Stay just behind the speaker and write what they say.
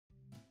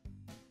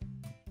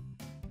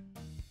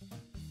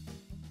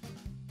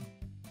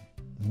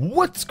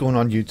What's going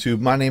on YouTube?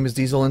 My name is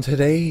Diesel and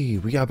today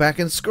we got back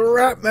in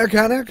Scrap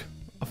Mechanic.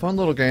 A fun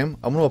little game.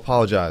 I want to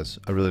apologize.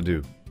 I really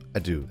do. I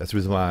do. That's the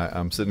reason why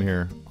I'm sitting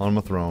here on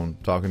my throne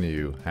talking to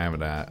you,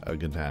 having a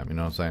good time. You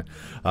know what I'm saying?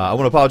 I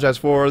want to apologize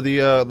for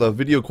the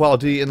video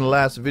quality in the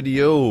last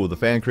video. The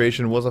fan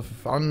creation was a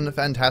fun,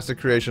 fantastic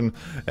creation,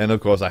 and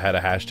of course I had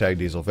a hashtag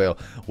Diesel fail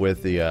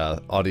with the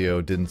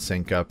audio didn't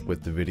sync up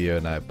with the video,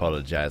 and I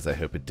apologize. I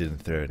hope it didn't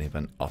throw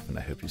anyone off, and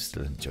I hope you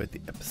still enjoyed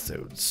the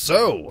episode.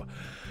 So,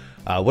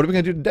 what are we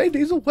gonna do today,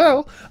 Diesel?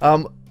 Well,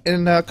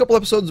 in a couple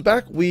episodes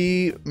back,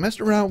 we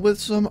messed around with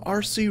some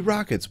RC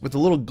rockets with a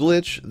little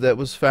glitch that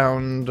was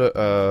found.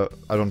 I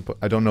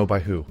don't know by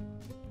who.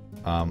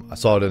 I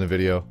saw it in a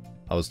video.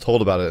 I was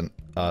told about it.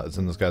 It's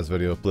in this guy's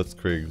video,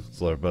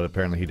 Blitzkrieg, but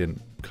apparently he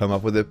didn't come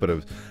up with it.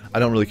 But I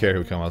don't really care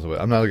who came up with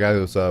it. I'm not a guy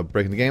who's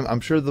breaking the game. I'm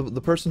sure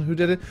the person who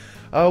did it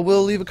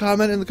will leave a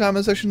comment in the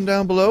comment section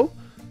down below.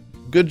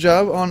 Good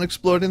job on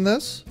exploiting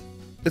this.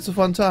 It's a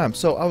fun time.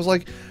 So I was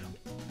like,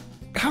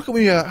 how can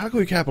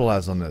we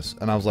capitalize on this?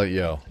 And I was like,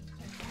 yo,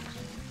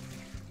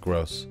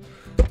 gross.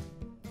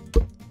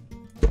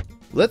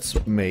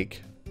 Let's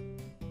make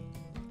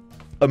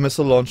a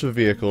missile launcher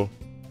vehicle.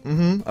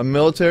 A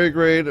military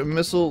grade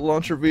missile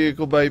launcher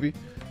vehicle, baby.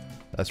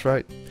 That's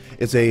right.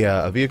 It's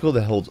a vehicle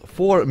that holds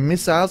 4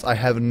 missiles. I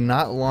have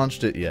not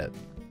launched it yet.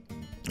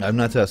 I have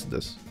not tested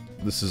this.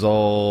 This is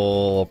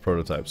all a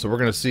prototype. So we're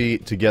gonna see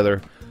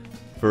together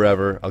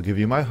forever. I'll give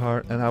you my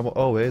heart and I will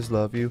always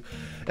love you.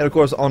 And of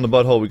course, on the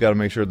butthole, we got to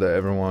make sure that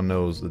everyone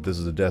knows that this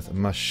is a death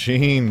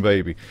machine,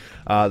 baby.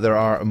 There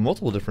are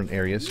multiple different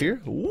areas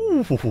here.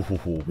 Ooh,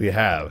 we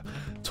have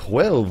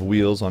 12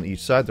 wheels on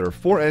each side. There are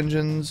 4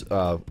 engines.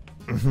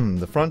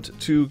 The front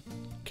 2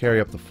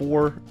 carry up the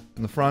 4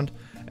 in the front,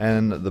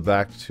 and the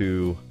back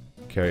 2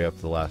 carry up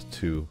the last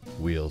 2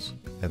 wheels.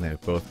 And they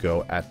both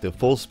go at the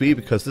full speed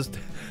because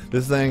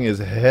this thing is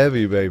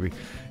heavy, baby.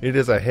 It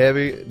is a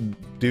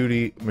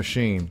heavy-duty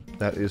machine.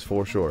 That is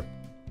for sure.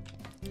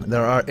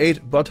 There are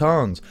 8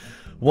 buttons.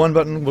 1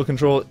 button will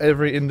control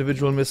every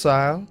individual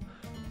missile.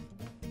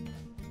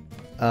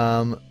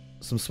 Some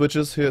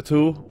switches here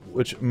too,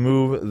 which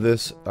move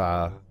this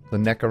the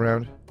neck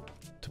around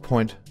to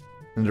point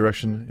in the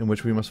direction in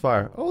which we must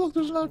fire. Oh, look,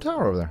 there's another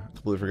tower over there. I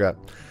completely forgot.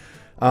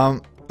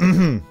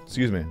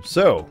 Excuse me.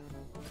 So,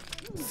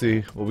 let's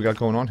see what we got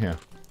going on here.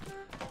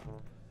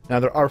 Now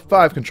there are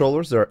 5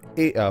 controllers. There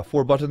are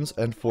 4 buttons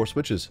and 4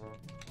 switches.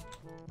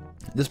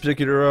 This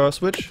particular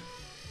switch.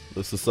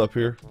 Lift this up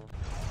here.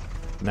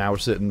 Now we're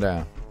sitting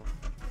down.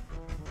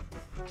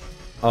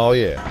 Oh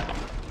yeah.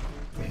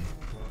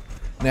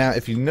 Now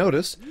if you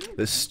notice,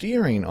 the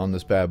steering on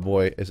this bad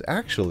boy is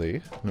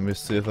actually, let me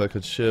see if I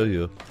could show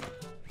you.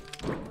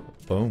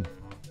 Boom.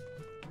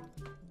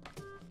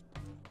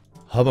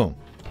 Ha-boom.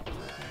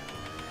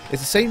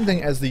 It's the same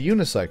thing as the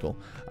unicycle.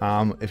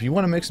 If you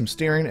want to make some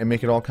steering and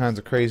make it all kinds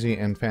of crazy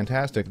and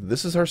fantastic,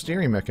 this is our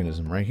steering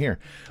mechanism right here.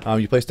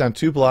 You place down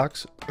 2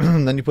 blocks,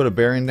 then you put a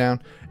bearing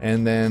down,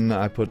 and then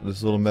I put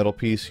this little metal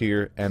piece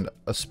here and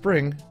a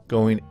spring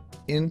going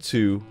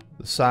into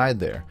the side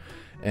there.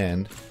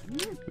 And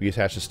we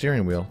attach the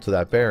steering wheel to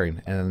that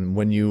bearing, and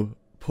when you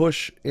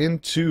push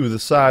into the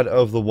side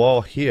of the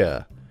wall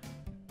here,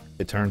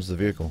 it turns the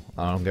vehicle.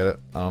 I don't get it.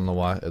 I don't know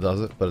why it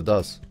does it, but it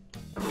does.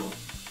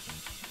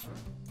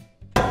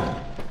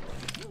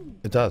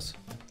 It does.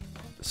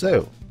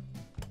 So,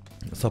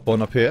 let's hop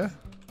on up here.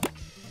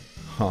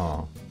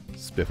 Oh,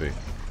 spiffy.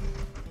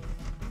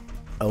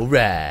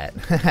 Alright.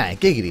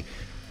 Giggity.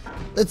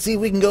 Let's see if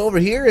we can go over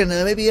here and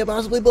maybe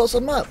possibly blow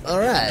some up.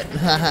 Alright.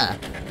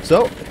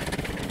 So,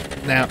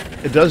 now,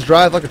 it does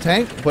drive like a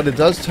tank, but it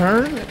does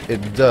turn.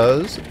 It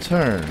does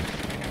turn.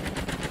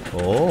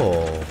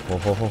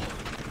 Oh.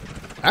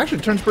 Actually,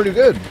 it turns pretty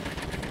good.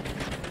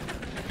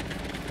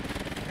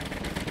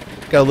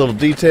 Got a little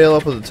detail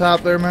up at the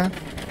top there, man.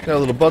 Got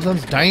little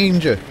buttons.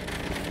 Danger.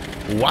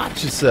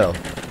 Watch yourself.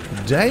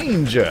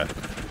 Danger.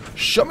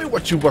 Show me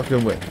what you're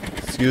working with.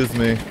 Excuse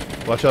me.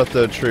 Watch out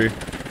the tree.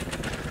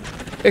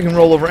 It can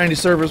roll over any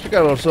servers. We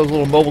got ourselves a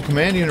little mobile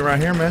command unit right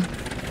here, man.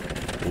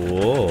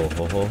 Whoa.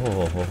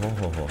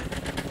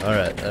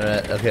 Alright,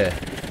 okay.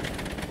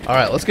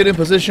 Alright, let's get in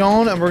position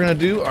and we're going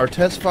to do our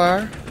test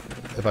fire.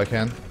 If I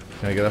can.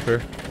 Can I get up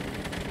here?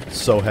 It's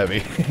so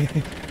heavy.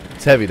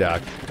 It's heavy,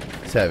 Doc.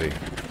 It's heavy.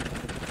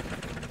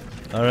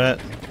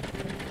 Alright.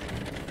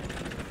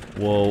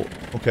 Whoa,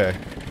 okay,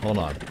 hold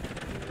on.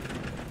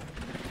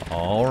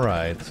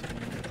 Alright,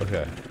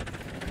 okay.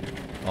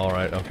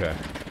 Alright, okay.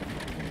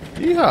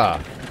 Yeehaw!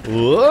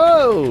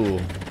 Whoa!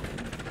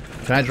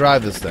 Can I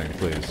drive this thing,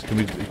 please?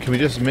 Can we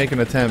just make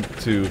an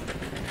attempt to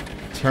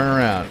turn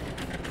around?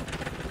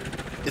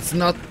 It's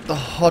not the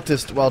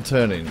hottest while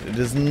turning. It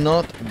is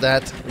not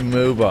that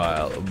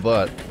mobile,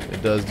 but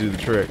it does do the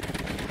trick.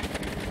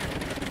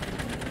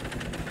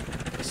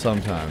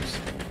 Sometimes.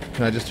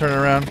 Can I just turn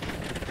around?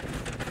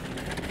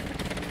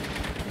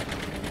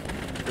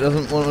 It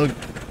doesn't want to.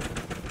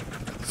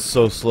 It's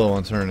so slow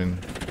on turning.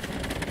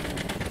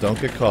 Don't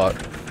get caught.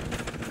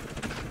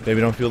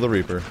 Maybe don't feel the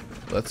Reaper.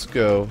 Let's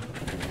go.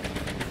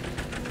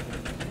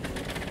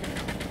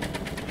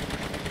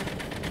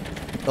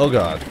 Oh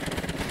god.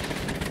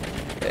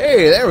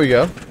 Hey, there we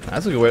go.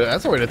 That's a good way.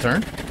 That's a way to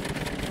turn.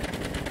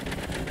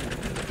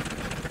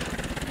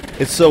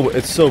 It's so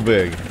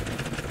big.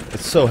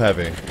 It's so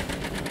heavy.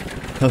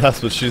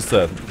 That's what she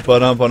said.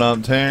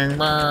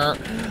 Tang.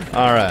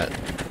 All right.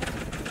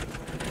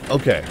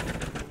 Okay.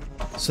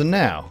 So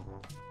now,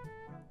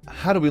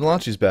 how do we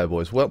launch these bad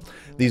boys? Well,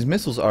 these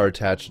missiles are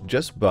attached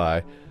just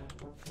by.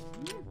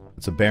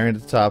 It's a bearing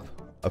at the top,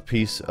 a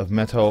piece of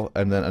metal,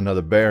 and then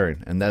another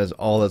bearing, and that is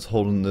all that's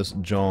holding this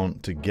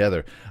joint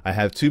together. I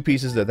have two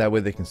pieces that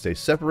way they can stay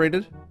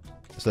separated,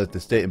 so that they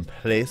stay in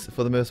place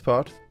for the most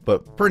part.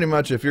 But pretty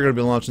much, if you're going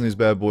to be launching these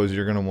bad boys,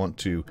 you're going to want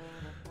to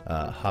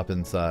hop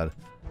inside,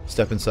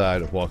 step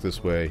inside, walk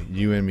this way.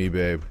 You and me,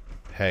 babe.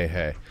 Hey,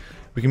 hey.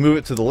 We can move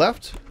it to the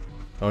left.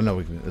 Oh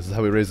no, this is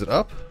how we raise it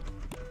up.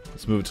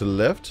 Let's move it to the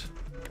left.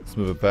 Let's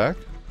move it back.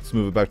 Let's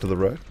move it back to the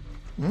right.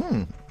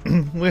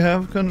 We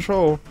have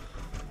control.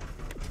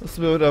 Let's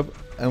move it up,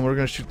 and we're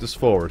going to shoot this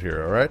forward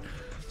here, alright?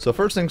 So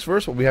first things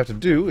first, what we have to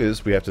do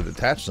is we have to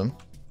detach them,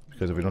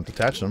 because if we don't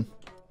detach them,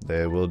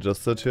 they will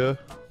just sit here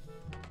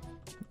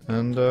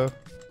and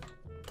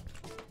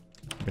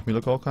make me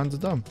look all kinds of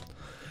dumb.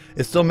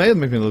 It still may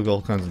make me look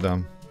all kinds of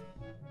dumb.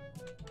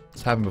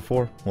 It's happened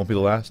before, won't be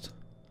the last.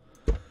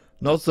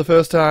 No, it's the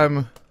first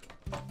time,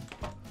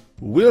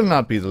 will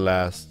not be the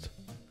last.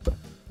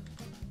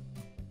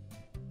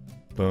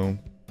 Boom.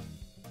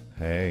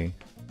 Hey.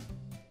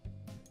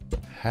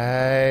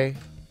 Hey.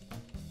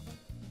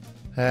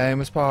 Hey,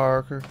 Miss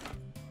Parker.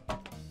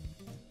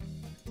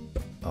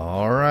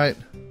 Alright.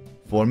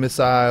 4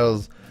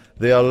 missiles.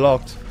 They are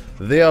locked.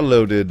 They are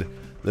loaded.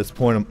 Let's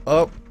point them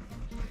up.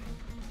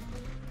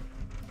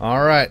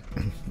 Alright.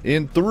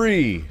 In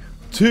 3,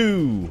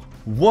 2,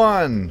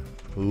 1.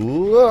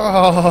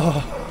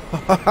 Whoa.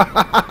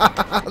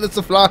 That's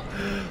a fly.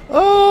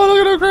 Oh,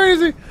 look at them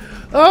crazy.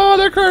 Oh,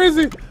 they're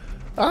crazy.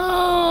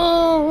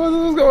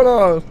 Oh, what's going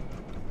on?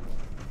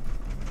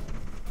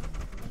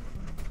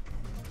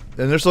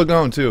 And they're still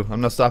going too.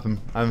 I'm not stopping.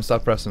 I haven't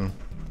stopped pressing them.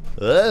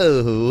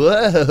 Whoa,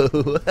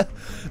 whoa.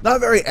 Not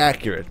very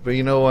accurate, but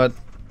you know what?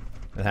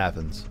 It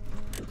happens.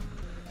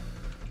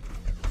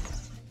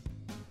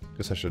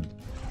 Guess I should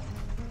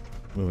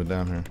move it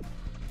down here.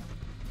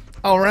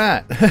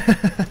 Alright.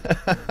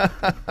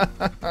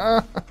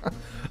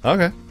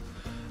 Okay.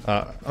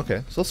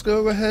 Okay, so let's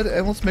go ahead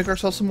and let's make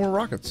ourselves some more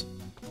rockets.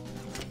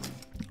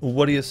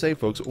 What do you say,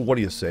 folks? What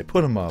do you say?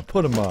 Put them up,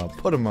 put them up,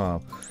 put them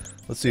up.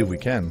 Let's see if we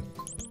can.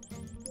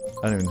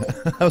 I don't even.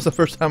 That was the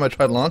first time I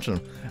tried launching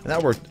them, and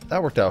that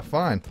worked out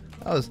fine.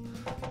 That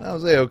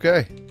was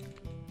a-okay.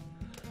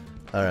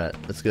 All right,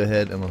 let's go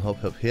ahead and we'll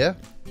help up here.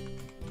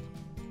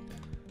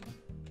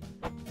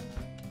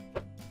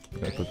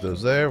 Okay, put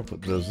those there.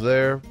 Put those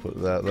there. Put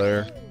that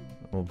there.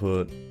 We'll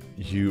put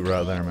you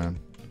right there, man.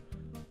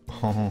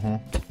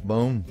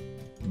 Boom,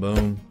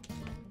 boom,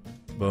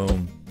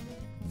 boom,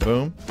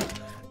 boom.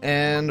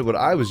 And what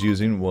I was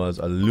using was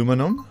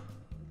aluminum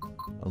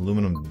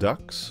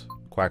ducks.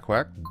 Quack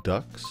quack,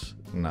 ducks?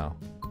 No.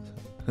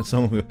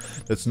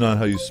 That's not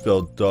how you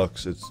spell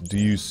ducks, it's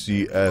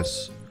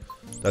D-U-C-S.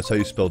 That's how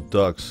you spell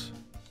ducks.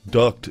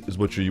 Duct is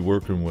what you're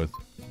working with.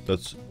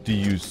 That's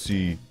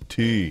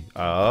D-U-C-T.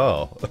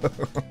 Oh.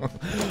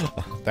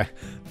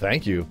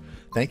 Thank you.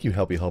 Thank you,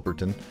 Helpy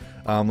Helperton.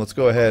 Let's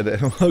go ahead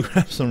and we'll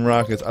grab some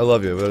rockets. I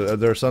love you, but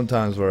there are some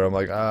times where I'm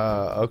like,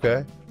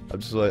 okay. I'm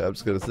just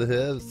gonna sit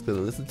here, I'm just gonna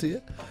listen to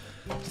you.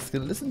 Just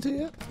gonna listen to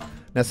you.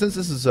 Now, since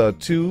this is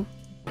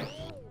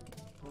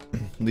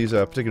these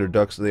particular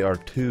ducts, they are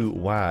too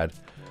wide.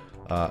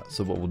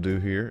 So what we'll do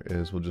here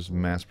is we'll just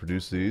mass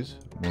produce these.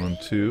 1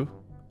 and 2.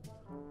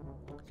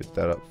 Get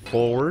that up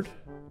forward.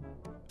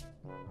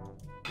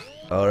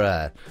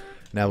 Alright.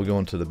 Now we go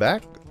into the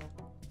back.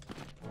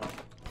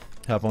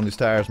 Hop on these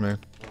tires, man.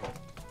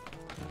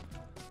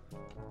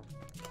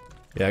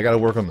 Yeah, I gotta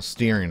work on the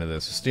steering of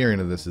this. The steering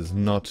of this is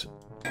not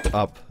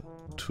up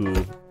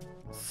to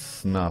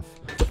snuff.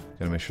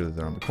 Gotta make sure that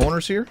they're on the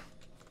corners here.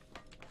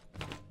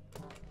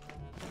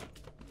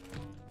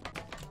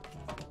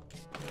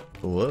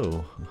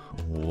 Whoa.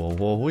 Whoa,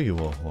 whoa,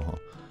 whoa, whoa.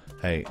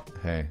 Hey,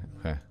 hey,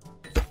 hey.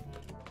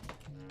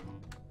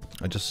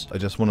 I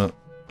just wanna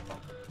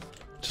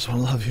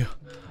love you.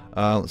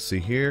 Let's see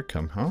here.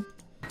 Come home.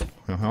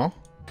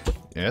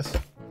 Yes.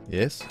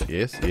 Yes,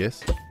 yes,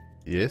 yes.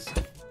 Yes.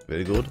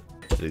 Very good.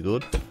 Very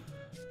good.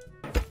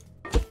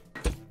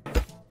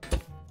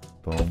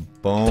 Boom,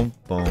 boom,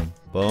 boom,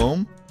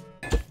 boom.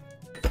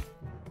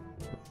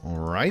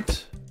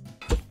 Alright.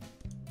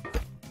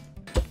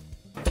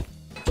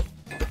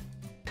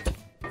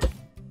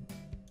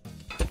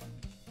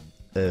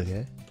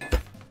 Okay.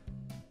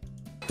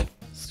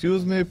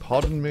 Excuse me,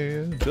 pardon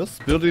me.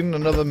 Just building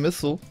another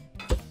missile.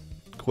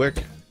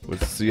 Quick. With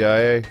the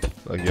CIA.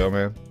 Like, yo,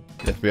 man.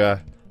 The FBI.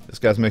 This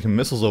guy's making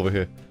missiles over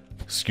here.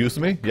 Excuse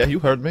me? Yeah, you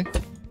heard me.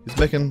 He's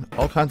making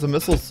all kinds of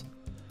missiles.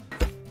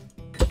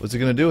 What's he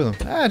gonna do with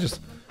them?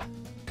 Just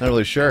not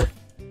really sure.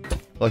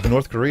 Like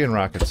North Korean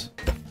rockets.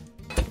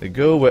 They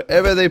go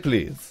wherever they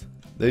please.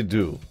 They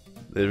do.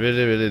 They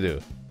really, really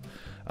do.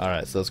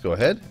 Alright, so let's go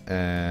ahead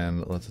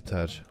and let's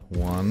attach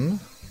one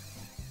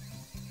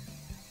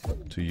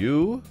to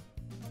you,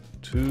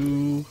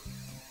 2,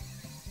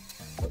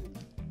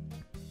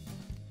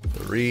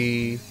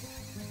 3,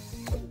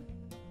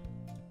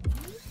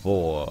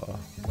 4.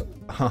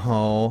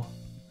 Oh,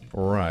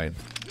 right.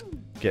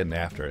 Getting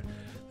after it.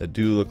 They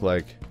do look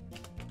like...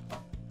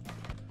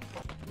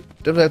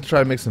 Definitely have to try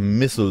to make some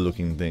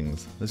missile-looking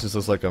things. This just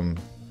looks like I'm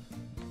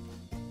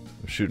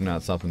shooting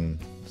out something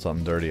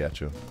dirty at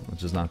you,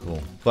 which is not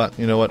cool. But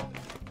you know what?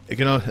 It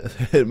can.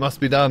 It must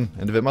be done,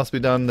 and if it must be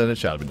done, then it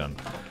shall be done.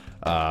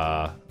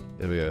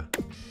 Here we go.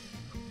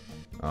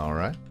 All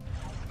right.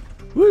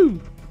 Woo!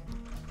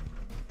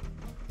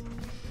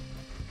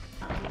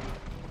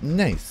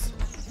 Nice.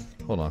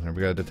 Hold on here.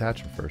 We gotta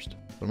detach them first.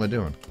 What am I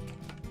doing?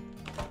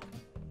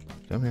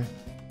 Come here.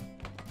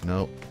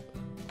 Nope.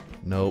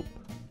 Nope.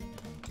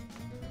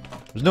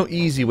 There's no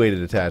easy way to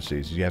detach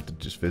these. You have to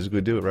just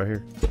physically do it right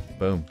here.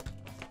 Boom.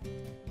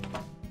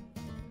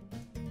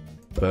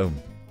 Boom.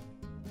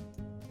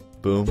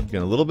 Boom.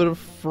 Getting a little bit of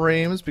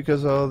frames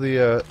because all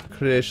the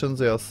creations,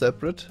 they are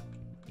separate.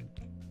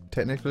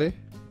 Technically.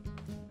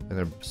 And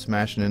they're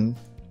smashing in.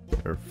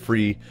 They're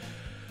free.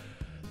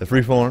 The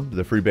free form.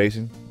 The free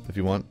basing. If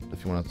you want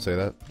to say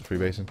that. The free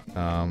basing.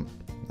 No.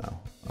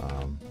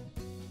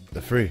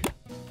 They're free.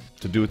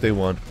 To do what they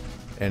want.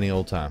 Any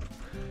old time.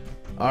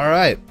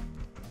 Alright.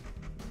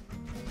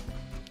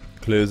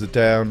 Close it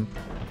down.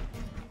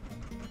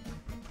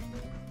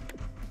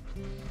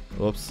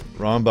 Whoops,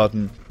 wrong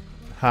button.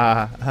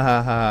 Ha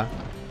ha ha.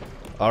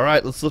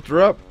 Alright, let's lift her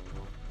up.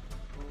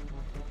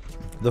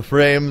 The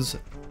frames.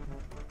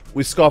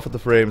 We scoff at the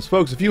frames.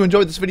 Folks, if you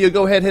enjoyed this video,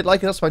 go ahead, hit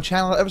like, it helps my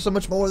channel ever so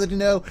much more than you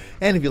know.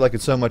 And if you like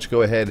it so much,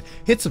 go ahead,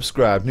 hit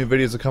subscribe. New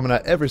videos are coming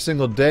out every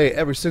single day,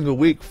 every single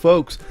week.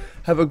 Folks,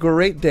 have a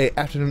great day,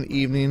 afternoon,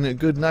 evening,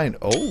 good night.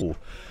 Oh.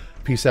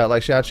 Peace out,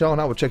 like, shout, y'all, and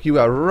I will check you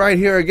out right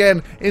here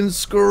again in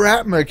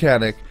Scrap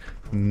Mechanic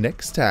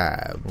next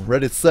time.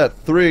 Ready, set,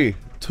 3,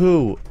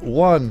 2,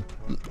 1,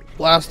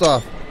 blast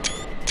off.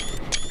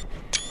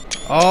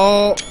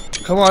 Oh,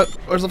 come on,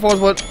 where's the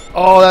fourth one?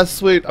 Oh, that's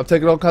sweet. I'm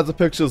taking all kinds of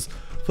pictures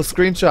for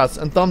screenshots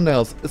and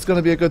thumbnails. It's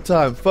gonna be a good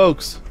time,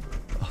 folks.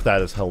 Oh,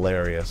 that is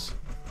hilarious.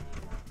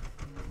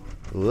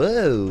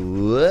 Whoa,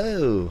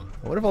 whoa.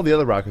 I wonder if all the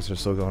other rockets are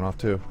still going off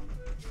too.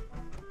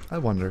 I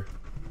wonder.